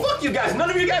cold. Fuck you guys. None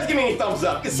of you guys give me any thumbs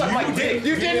up. It's suck my dick.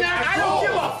 You didn't act. I don't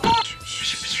give a fuck.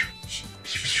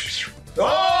 Oh!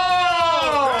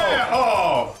 Yeah.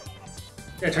 Oh!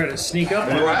 Yeah, trying to sneak up.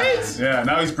 Right? Yeah,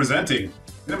 now he's presenting.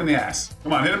 Hit him in the ass.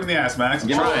 Come on, hit him in the ass, Max.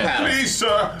 Give him a pat. Please,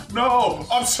 sir. No,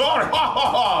 I'm sorry.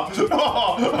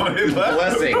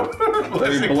 Blessing.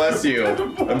 Let me bless you.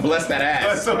 And bless that ass.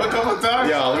 Bless him a couple times.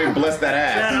 Yo, let me bless that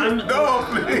ass. No,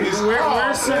 please.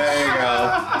 Where's the... There you go.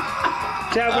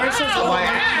 Chad, where's the... Ow, my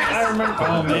ass. I remember...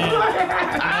 Oh, man.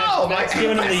 Ow, my Max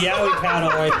giving him the yowie paddle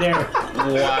right there.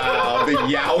 Wow, the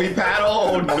yowie paddle?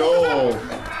 Oh, no.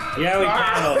 Yowie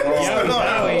paddle.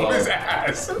 Yowie His zowie.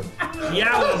 ass.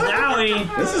 Yowie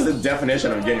zowie. This is the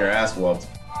definition of getting your ass whooped.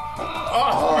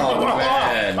 Oh,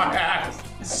 man. My ass.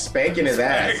 Spanking his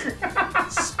ass.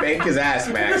 Spank his ass,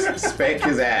 Max. Spank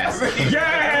his ass.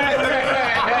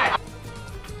 Yeah!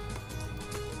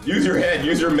 Use your head.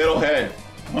 Use your middle head.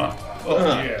 Yeah.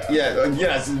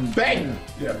 Yes. Bang.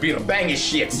 Yeah, beat him. Bang his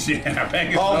shit. Yeah, bang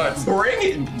his nuts. Break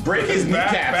his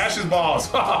kneecaps. Bash his balls.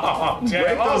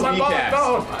 Break those kneecaps.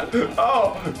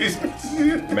 Oh, he's...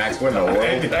 Max, what in the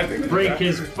world? Break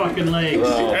his fucking legs.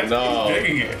 Oh, no.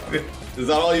 Digging it. Is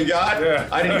that all you got? Yeah.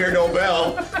 I didn't hear no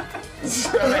bell. I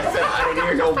said I didn't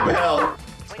hear no bell.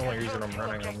 It's the only reason I'm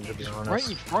running, I'm to be honest. Right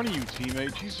in front of you,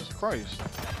 teammate. Jesus Christ.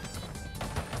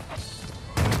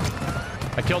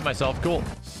 I killed myself. Cool.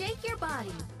 Shake your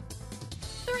body.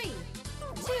 3,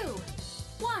 2,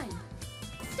 1.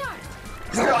 Start.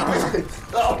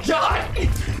 Oh, God!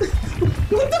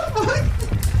 What the fuck?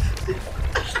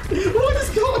 What is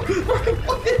going on?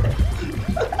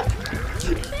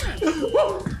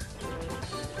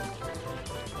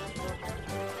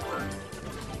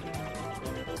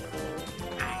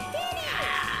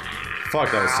 Fuck,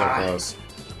 that was so close.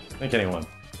 Think anyone.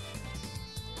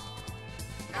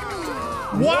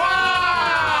 Wow!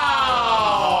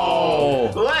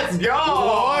 Let's go!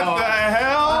 What the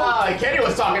hell? Kenny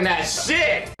was talking that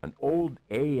shit! An old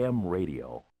AM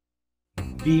radio.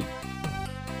 Beep.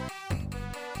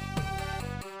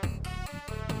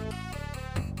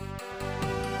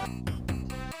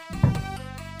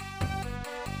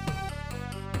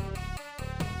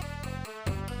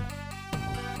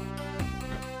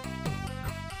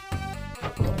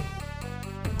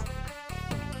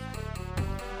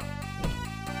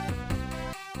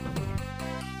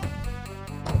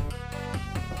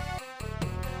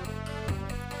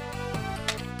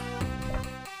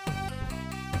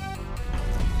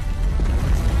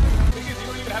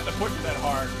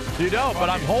 You don't, but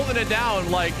I'm holding it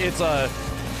down like it's a...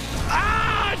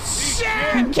 Ah,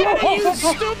 shit! Kenny, you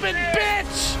stupid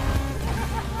bitch!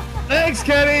 Thanks,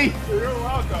 Kenny! You're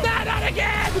welcome. Not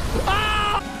again!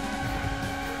 Oh!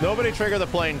 Nobody trigger the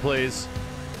plane, please.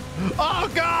 Oh,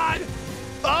 God!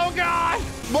 Oh, God!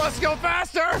 Let's go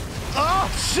faster! Oh,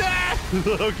 shit!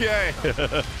 Okay.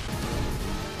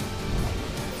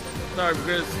 Sorry,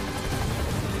 because...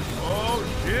 Oh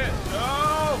shit!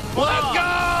 No! Let's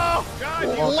go! God,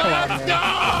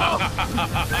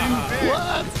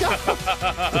 Let's go!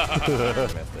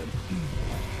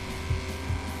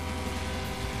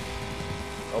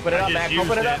 Open it up, Max.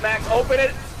 Open it up, Max. Open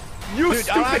it. You Dude,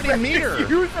 I don't have any meter.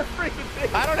 Use the freaking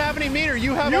thing. I don't have any meter.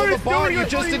 You have all the bar. You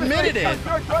just admitted it.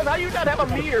 How you not have a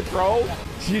meter, bro?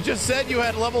 You just said you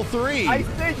had level 3. I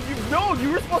said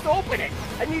you were supposed to open it.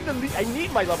 I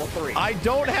need my level 3. I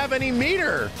don't have any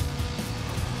meter.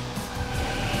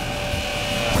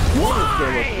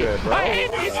 Why? Good, bro. I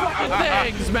hate these fucking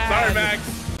things, man. Sorry, Max.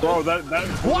 Bro, that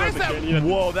why is that?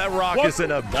 Whoa, that rock is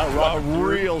in a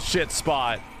real shit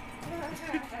spot.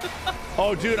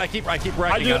 Oh, dude, I keep wrecking.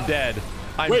 I'm dead.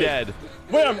 I'm dead.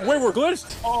 Wait, we're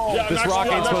glitched? Oh, yeah, this rock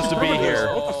ain't supposed to be here.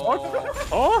 What the fuck?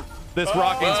 Oh? This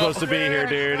rock ain't supposed to be here,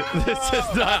 dude. This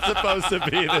is not supposed to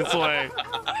be this way.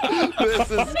 This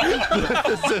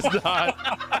is not.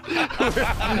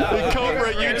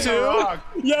 Cobra, you too?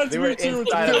 Yes, we too.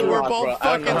 Dude, we're both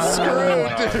fucking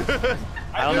screwed, dude.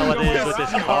 I don't know what it is with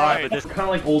this car, but this kind of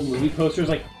like old movie posters,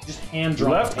 like just hand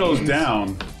drawn. Left goes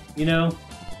down. You know?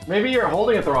 Maybe you're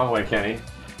holding it the wrong way, Kenny.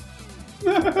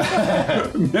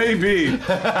 Maybe.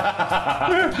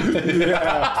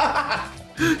 Yeah.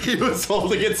 He was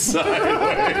holding it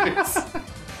sideways.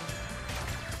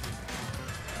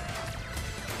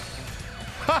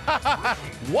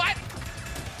 What?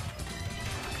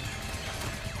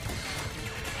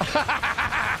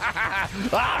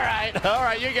 All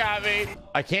right, you got me.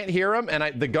 I can't hear him,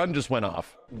 and the gun just went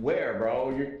off. Where,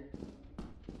 bro?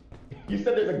 You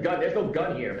said there's a gun. There's no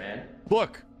gun here, man.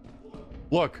 Look.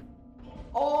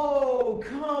 Oh,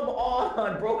 come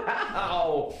on, bro.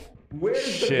 How?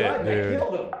 Where's the gun that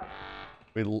killed him?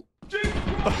 Oh,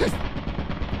 Jesus!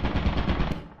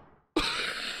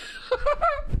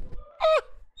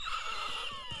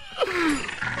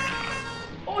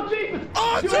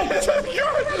 Oh, Jesus!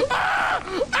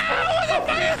 What the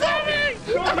fuck is happening?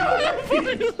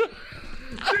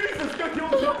 Jesus, go kill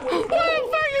What the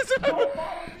fuck is happening?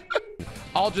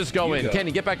 I'll just go in.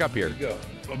 Kenny, get back up here.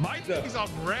 But my thing's on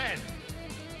red.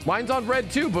 Mine's on red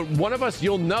too, but one of us,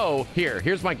 you'll know.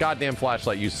 Here's my goddamn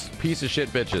flashlight, you piece of shit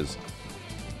bitches.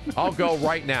 I'll go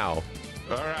right now.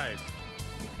 All right.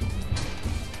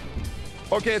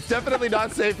 Okay, it's definitely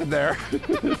not safe in there.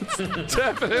 It's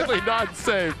definitely not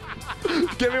safe.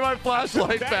 Give me my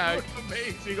flashlight back. That was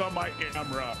amazing on my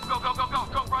camera. Go,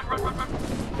 run.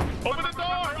 Open the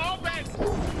door, open!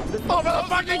 Open the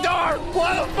fucking door!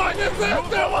 What the fuck is this? What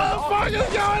the fuck is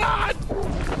going on?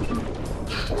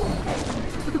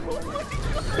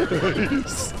 You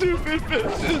stupid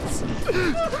bitches.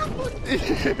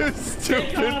 You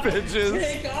stupid bitches.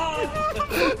 Take off.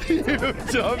 You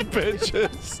dumb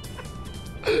bitches.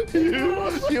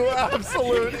 You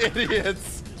absolute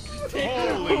idiots.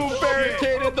 Holy Who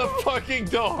barricaded the fucking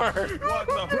door? What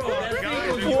the fuck,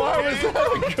 guys? Why was that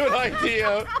a good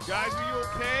idea? Guys, are you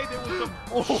okay? There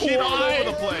was some shit all over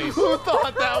the place. Who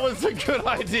thought that was a good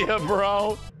idea,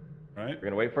 bro? Right? We're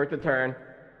gonna wait for it to turn.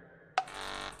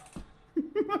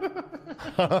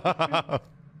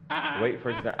 Wait for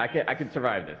it to turn. I can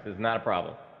survive this. This is not a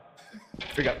problem.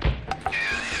 Here we go.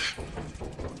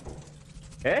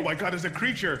 Okay. Oh my God, there's a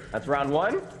creature. That's round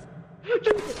 1.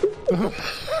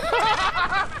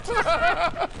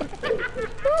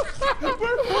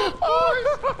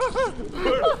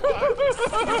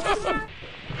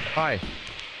 Hi.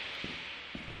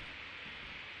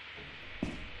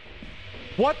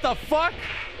 What the fuck?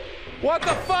 What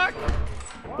the fuck?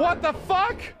 What the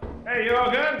fuck? Hey, you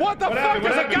all good? What the fuck?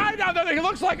 There's a guy down there that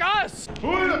looks like us.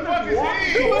 Who the fuck is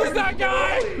he? Who is that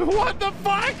guy? What the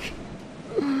fuck?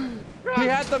 He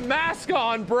had the mask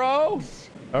on, bro.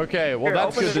 Okay, well,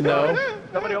 that's good to know.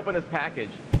 Somebody open his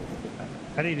package.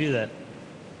 How do you do that?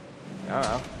 I don't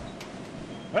know.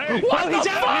 Hey, what the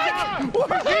fuck? What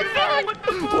the fuck? What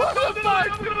the fuck?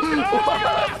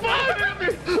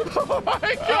 Oh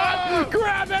my God!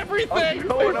 Grab everything!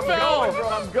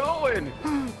 I'm going.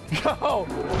 Go!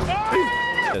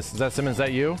 Is that Simmons? Is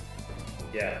that you?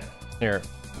 Yeah. Here.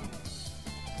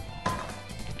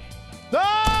 No!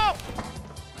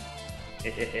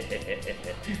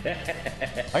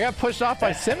 I got pushed off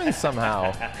by Simmons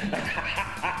somehow.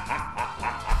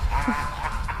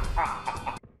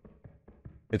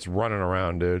 It's running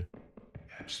around, dude.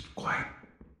 Yeah, just quiet.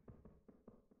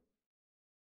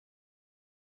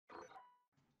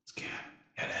 Scan.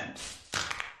 Get in.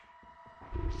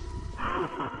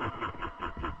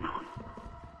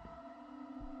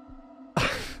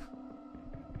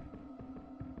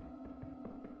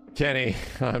 Kenny,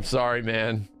 I'm sorry,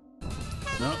 man.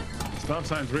 No, stop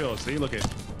sign's real. See, look at.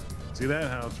 See that?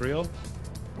 How it's real?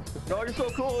 No, you're so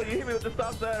cool. You hit me with the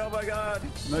stop sign. Oh my god.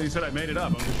 No, you said I made it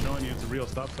up. I'm just showing you it's a real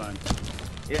stop sign.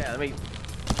 Yeah, I mean.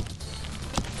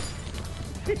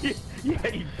 Yeah,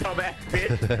 you dumbass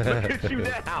bitch. Look at you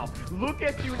now. Look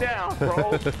at you now,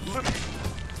 bro. Look.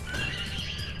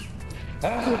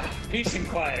 Peace and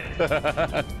quiet.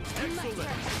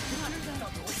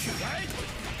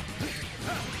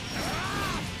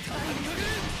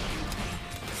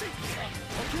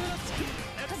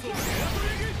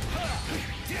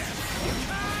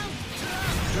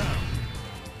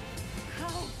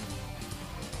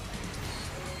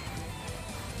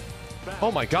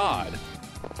 Oh my god.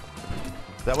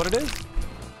 Is that what it is?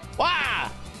 Wah!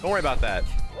 Don't worry about that.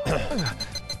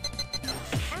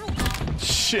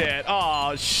 Shit.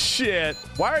 Oh, shit.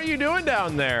 Why are you doing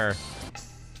down there?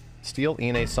 Steal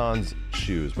Ine-san's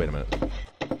shoes. Wait a minute.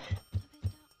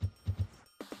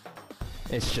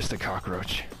 It's just a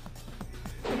cockroach.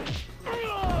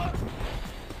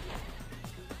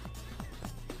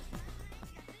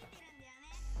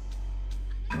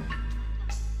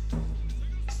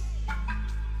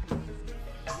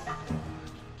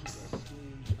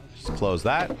 Just close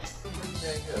that.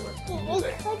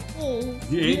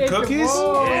 You ate cookies?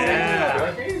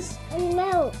 Yeah. Cookies? And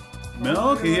milk.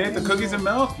 Milk? He ate the cookies and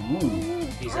milk?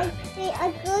 He's at me. Be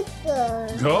a good girl.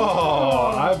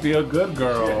 Oh, I'd be a good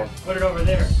girl. Put it over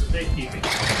there for safekeeping.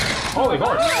 Holy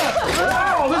horse!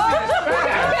 Whoa, this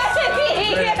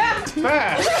is fast!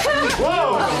 Fast!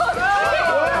 Whoa!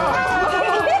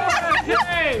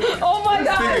 Oh my This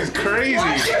god! thing is crazy!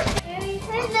 Merry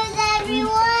Christmas,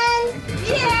 everyone!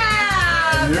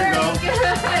 Yeah! Here you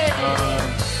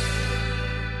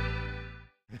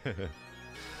Very good!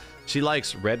 She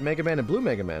likes red Mega Man and blue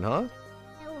Mega Man, huh?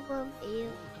 I love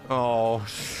you. Oh,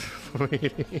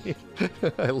 sweetie.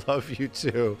 I love you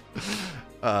too.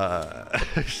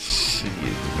 Jeez,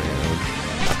 man.